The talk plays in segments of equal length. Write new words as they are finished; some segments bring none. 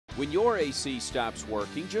When your AC stops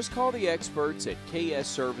working, just call the experts at KS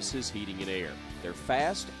Services Heating and Air. They're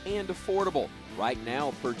fast and affordable. Right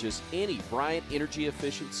now, purchase any Bryant energy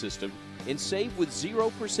efficient system and save with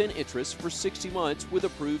 0% interest for 60 months with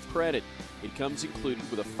approved credit. It comes included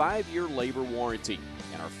with a 5-year labor warranty.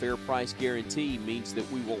 And our fair price guarantee means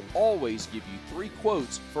that we will always give you 3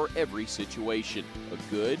 quotes for every situation: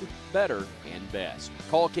 a good, better, and best.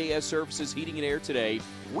 Call KS Services Heating and Air today.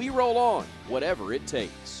 We roll on, whatever it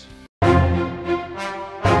takes.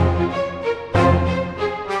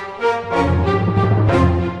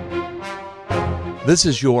 This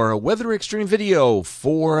is your Weather Extreme video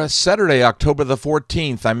for Saturday, October the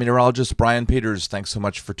 14th. I'm meteorologist Brian Peters. Thanks so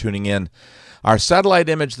much for tuning in. Our satellite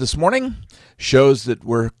image this morning shows that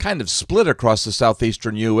we're kind of split across the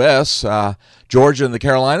southeastern U.S. Georgia and the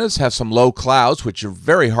Carolinas have some low clouds, which are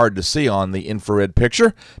very hard to see on the infrared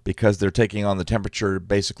picture because they're taking on the temperature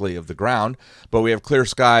basically of the ground. But we have clear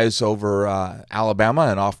skies over Alabama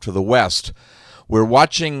and off to the west. We're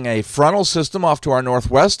watching a frontal system off to our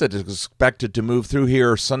northwest that is expected to move through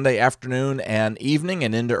here Sunday afternoon and evening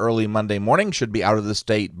and into early Monday morning. Should be out of the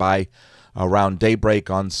state by around daybreak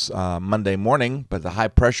on Monday morning, but the high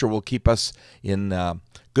pressure will keep us in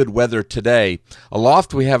good weather today.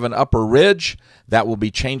 Aloft, we have an upper ridge that will be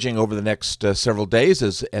changing over the next several days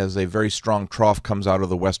as a very strong trough comes out of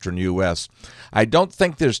the western U.S. I don't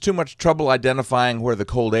think there's too much trouble identifying where the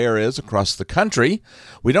cold air is across the country.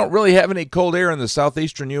 We don't really have any cold air in the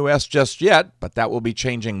southeastern U.S. just yet, but that will be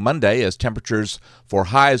changing Monday as temperatures for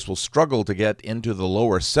highs will struggle to get into the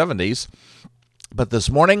lower 70s. But this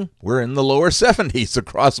morning, we're in the lower 70s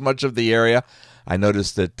across much of the area. I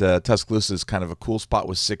noticed that Tuscaloosa is kind of a cool spot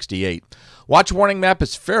with 68. Watch warning map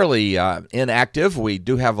is fairly inactive. We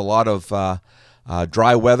do have a lot of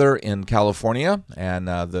dry weather in California, and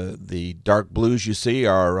the dark blues you see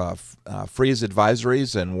are freeze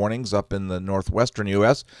advisories and warnings up in the northwestern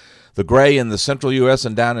U.S. The gray in the central U.S.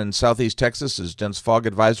 and down in southeast Texas is dense fog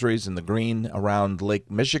advisories, and the green around Lake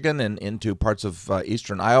Michigan and into parts of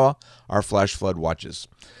eastern Iowa are flash flood watches.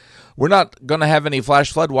 We're not going to have any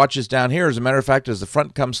flash flood watches down here. As a matter of fact, as the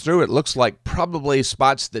front comes through, it looks like probably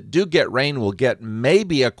spots that do get rain will get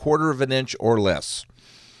maybe 1/4 of an inch or less.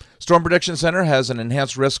 Storm Prediction Center has an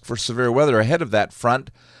enhanced risk for severe weather ahead of that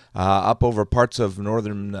front up over parts of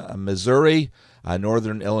northern Missouri,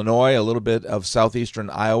 northern Illinois, a little bit of southeastern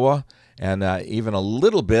Iowa, and even a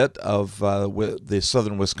little bit of the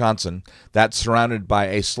southern Wisconsin. That's surrounded by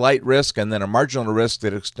a slight risk and then a marginal risk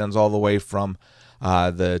that extends all the way from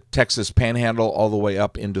the Texas Panhandle all the way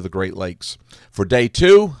up into the Great Lakes. For day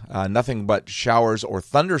 2, nothing but showers or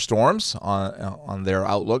thunderstorms on their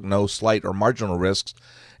outlook, no slight or marginal risks.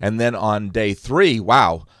 And then on day 3,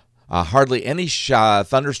 wow, hardly any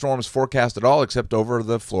thunderstorms forecast at all except over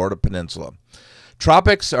the Florida Peninsula.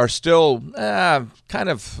 Tropics are still they're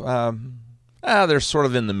sort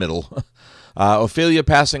of in the middle. Ophelia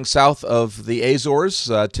passing south of the Azores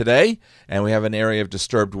today, and we have an area of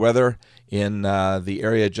disturbed weather in the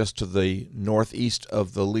area just to the northeast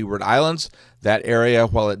of the Leeward Islands. That area,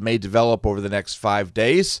 while it may develop over the next 5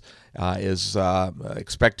 days, is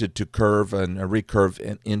expected to curve and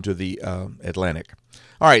recurve into the Atlantic.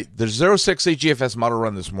 All right, the 06 CGFS model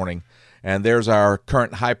run this morning, and there's our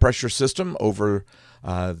current high-pressure system over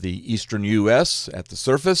the eastern U.S. at the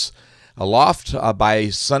surface. Aloft, by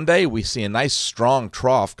Sunday, we see a nice strong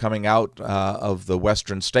trough coming out of the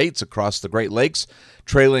western states across the Great Lakes,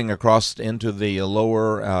 trailing across into the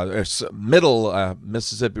middle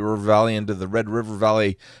Mississippi River Valley into the Red River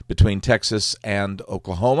Valley between Texas and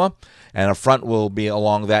Oklahoma. And a front will be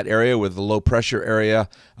along that area with the low pressure area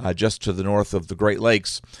just to the north of the Great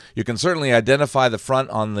Lakes. You can certainly identify the front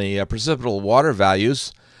on the precipitable water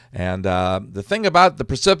values. And the thing about the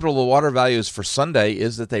precipitable water values for Sunday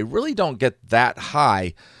is that they really don't get that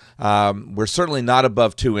high. We're certainly not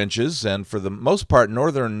above 2 inches, and for the most part,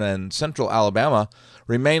 northern and central Alabama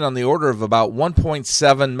remain on the order of about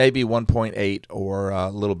 1.7, maybe 1.8, or a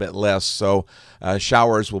little bit less. So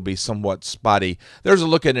showers will be somewhat spotty. There's a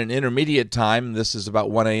look at an intermediate time. This is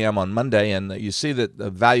about 1 a.m. on Monday, and you see that the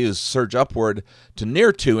values surge upward to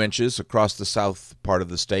near 2 inches across the south part of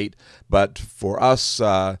the state. But for us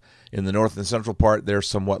in the north and central part, they're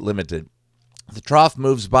somewhat limited. The trough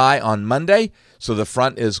moves by on Monday, so the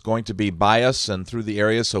front is going to be by us and through the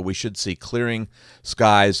area, so we should see clearing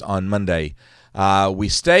skies on Monday. We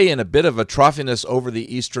stay in a bit of a troughiness over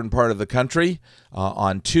the eastern part of the country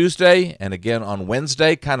on Tuesday and again on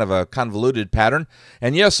Wednesday, kind of a convoluted pattern.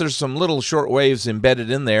 And yes, there's some little short waves embedded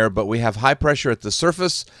in there, but we have high pressure at the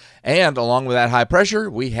surface, and along with that high pressure,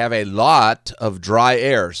 we have a lot of dry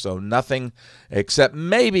air, so nothing except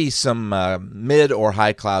maybe some mid or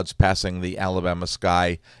high clouds passing the Alabama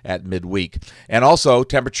sky at midweek. And also,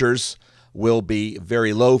 temperatures will be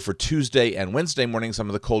very low for Tuesday and Wednesday morning, some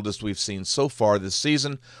of the coldest we've seen so far this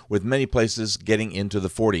season, with many places getting into the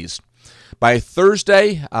 40s. By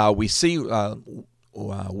Thursday, we see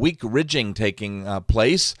weak ridging taking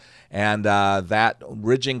place, and that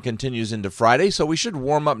ridging continues into Friday, so we should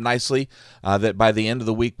warm up nicely. That by the end of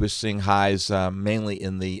the week, we're seeing highs mainly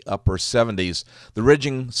in the upper 70s. The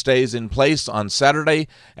ridging stays in place on Saturday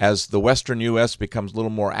as the western U.S. becomes a little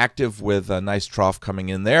more active with a nice trough coming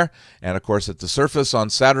in there. And of course, at the surface on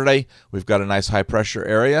Saturday, we've got a nice high pressure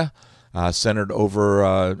area centered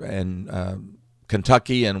over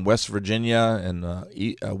Kentucky and West Virginia and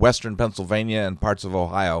western Pennsylvania and parts of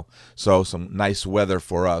Ohio. So some nice weather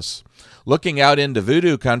for us. Looking out into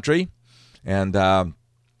voodoo country, and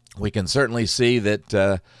we can certainly see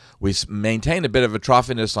that we maintain a bit of a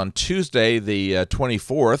troughiness on Tuesday, the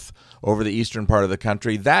 24th, over the eastern part of the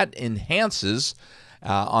country. That enhances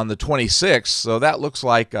on the 26th, so that looks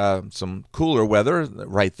like some cooler weather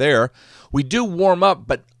right there. We do warm up,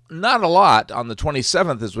 but not a lot on the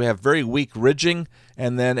 27th, as we have very weak ridging,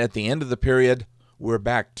 and then at the end of the period, we're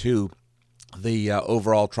back to the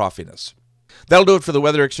overall troughiness. That'll do it for the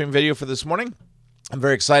Weather Extreme video for this morning. I'm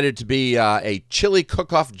very excited to be a chili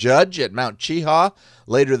cook-off judge at Mount Cheehaw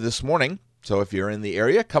later this morning, so if you're in the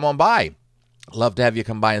area, come on by. Love to have you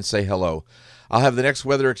come by and say hello. I'll have the next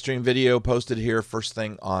Weather Extreme video posted here first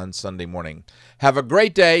thing on Sunday morning. Have a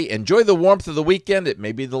great day. Enjoy the warmth of the weekend. It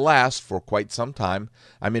may be the last for quite some time.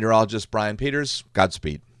 I'm meteorologist Brian Peters.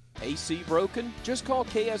 Godspeed. AC broken? Just call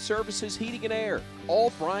KS Services Heating and Air.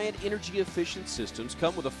 All Bryant energy-efficient systems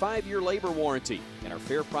come with a 5-year labor warranty, and our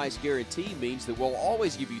fair price guarantee means that we'll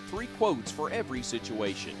always give you 3 quotes for every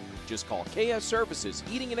situation. Just call KS Services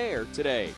Heating and Air today.